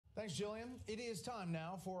Thanks, Jillian. It is time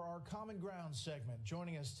now for our Common Ground segment.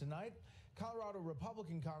 Joining us tonight, Colorado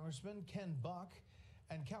Republican Congressman Ken Buck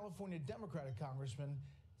and California Democratic Congressman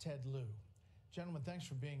Ted Lieu. Gentlemen, thanks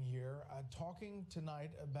for being here. Talking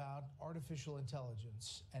tonight about artificial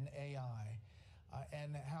intelligence and AI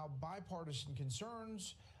and how bipartisan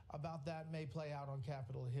concerns about that may play out on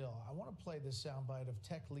Capitol Hill. I want to play this soundbite of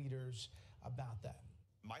tech leaders about that.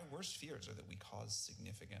 My worst fears are that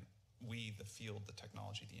we, the field, the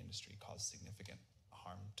technology, the industry, cause significant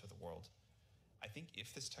harm to the world. I think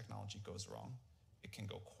if this technology goes wrong, it can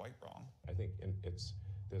go quite wrong. I think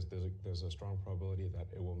there's a strong probability that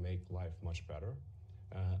it will make life much better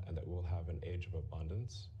and that we'll have an age of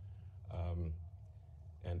abundance.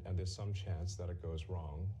 And there's some chance that it goes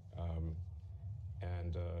wrong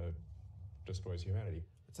and destroys humanity.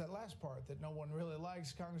 It's that last part that no one really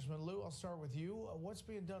likes. Congressman Lieu, I'll start with you. What's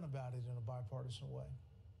being done about it in a bipartisan way?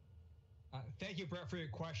 Thank you, Brett, for your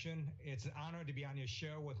question. It's an honor to be on your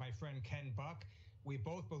show with my friend Ken Buck. We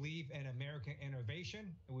both believe in American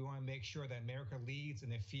innovation, and we want to make sure that America leads in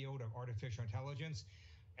the field of artificial intelligence.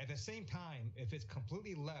 At the same time, if it's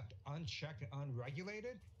completely left unchecked and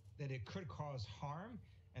unregulated, then it could cause harm.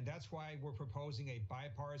 And that's why we're proposing a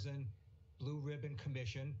bipartisan blue ribbon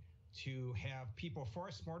commission to have people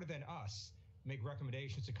far smarter than us make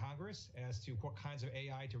recommendations to Congress as to what kinds of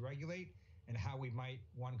AI to regulate and how we might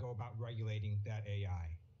want to go about regulating that AI.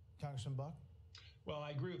 Congressman Buck? Well, I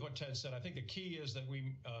agree with what Ted said. I think the key is that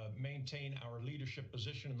we maintain our leadership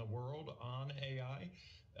position in the world on AI.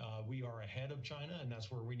 We are ahead of China, and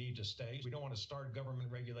that's where we need to stay. We don't want to start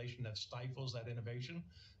government regulation that stifles that innovation.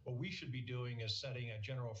 What we should be doing is setting a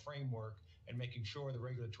general framework and making sure the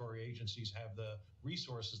regulatory agencies have the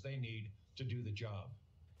resources they need to do the job.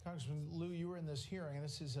 Congressman Lieu, you were in this hearing, and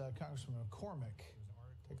this is Congressman McCormick.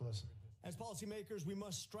 Take a listen. As policymakers, we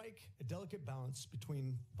must strike a delicate balance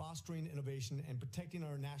between fostering innovation and protecting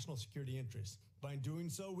our national security interests. By doing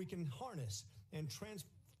so, we can harness and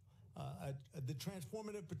the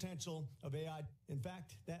transformative potential of AI. In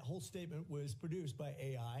fact, that whole statement was produced by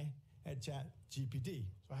AI at ChatGPT.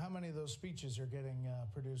 So how many of those speeches are getting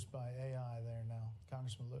produced by AI there now,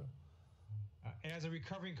 Congressman Lieu? As a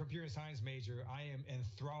recovering computer science major, I am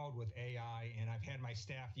enthralled with AI, and I've had my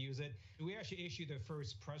staff use it. We actually issued the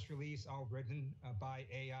first press release, all written by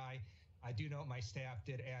AI. I do know my staff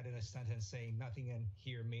did add in a sentence saying nothing in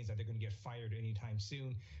here means that they're going to get fired anytime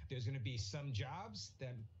soon. There's going to be some jobs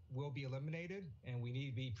that will be eliminated, and we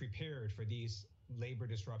need to be prepared for these labor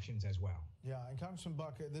disruptions as well. Yeah, and Congressman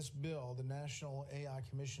Buck, this bill, the National AI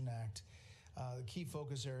Commission Act, the key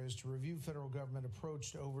focus areas to review federal government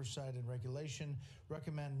approach to oversight and regulation,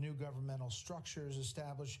 recommend new governmental structures,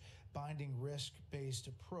 establish binding risk-based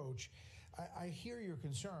approach. I hear your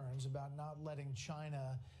concerns about not letting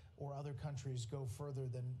China or other countries go further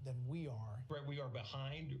than we are. Brett, we are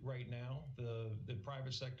behind right now. The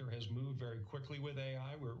private sector has moved very quickly with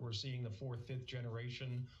AI. We're seeing the fourth, fifth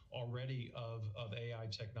generation already of AI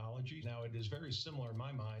technology. Now, it is very similar in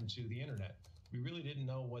my mind to the internet. We really didn't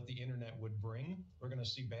know what the internet would bring. We're going to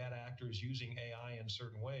see bad actors using AI in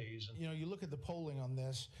certain ways. You know, you look at the polling on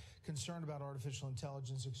this, concerned about artificial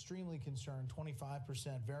intelligence, extremely concerned,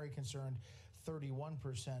 25%, very concerned,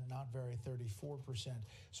 31%, not very, 34%.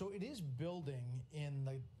 So it is building in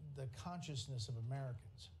the consciousness of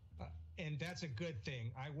Americans. And that's a good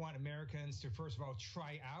thing. I want Americans to, first of all,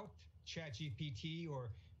 try out ChatGPT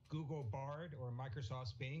or Google Bard or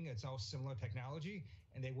Microsoft's Bing. It's all similar technology,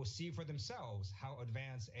 and they will see for themselves how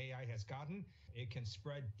advanced AI has gotten. It can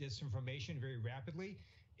spread disinformation very rapidly.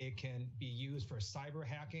 It can be used for cyber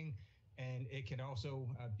hacking, and it can also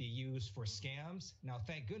be used for scams. Now,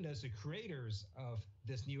 thank goodness the creators of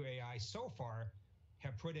this new AI so far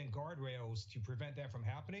have put in guardrails to prevent that from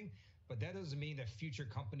happening, but that doesn't mean that future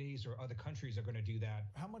companies or other countries are going to do that.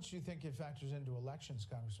 How much do you think it factors into elections,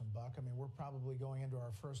 Congressman Buck? I mean, we're probably going into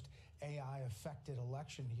our first AI-affected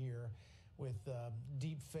election here with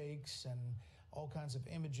deep fakes and all kinds of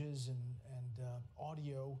images and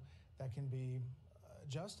audio that can be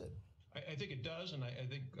adjusted. I think it does, and I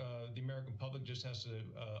think the American public just has to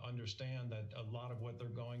understand that a lot of what they're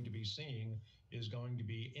going to be seeing is going to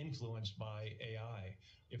be influenced by AI.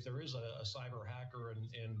 If there is a cyber hacker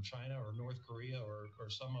in China or North Korea or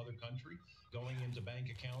some other country going into bank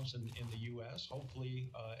accounts in the U.S., hopefully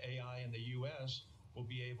AI in the U.S. will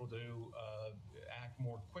be able to act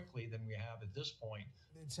more quickly than we have at this point.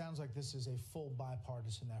 It sounds like this is a full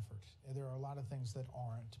bipartisan effort. There are a lot of things that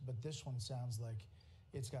aren't, but this one sounds like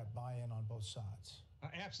it's got buy-in on both sides.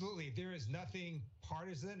 Absolutely. There is nothing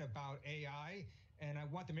partisan about AI, and I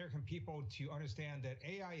want the American people to understand that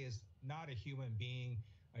AI is not a human being.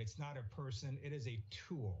 It's not a person, it is a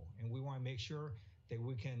tool. And we want to make sure that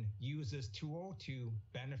we can use this tool to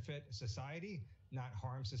benefit society, not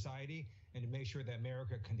harm society, and to make sure that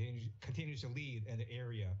America continues to lead in the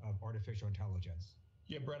area of artificial intelligence.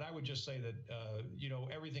 Yeah, Brett, I would just say that,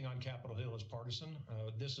 everything on Capitol Hill is partisan.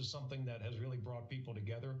 This is something that has really brought people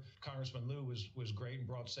together. Congressman Lieu was great and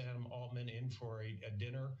brought Sam Altman in for a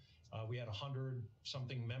dinner. We had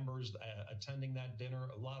 100-something members attending that dinner,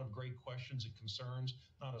 a lot of great questions and concerns,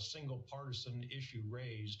 not a single partisan issue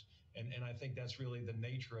raised. And I think that's really the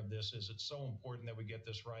nature of this, is it's so important that we get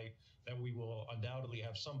this right, that we will undoubtedly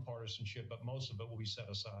have some partisanship, but most of it will be set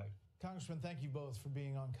aside. Congressman, thank you both for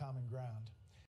being on Common Ground.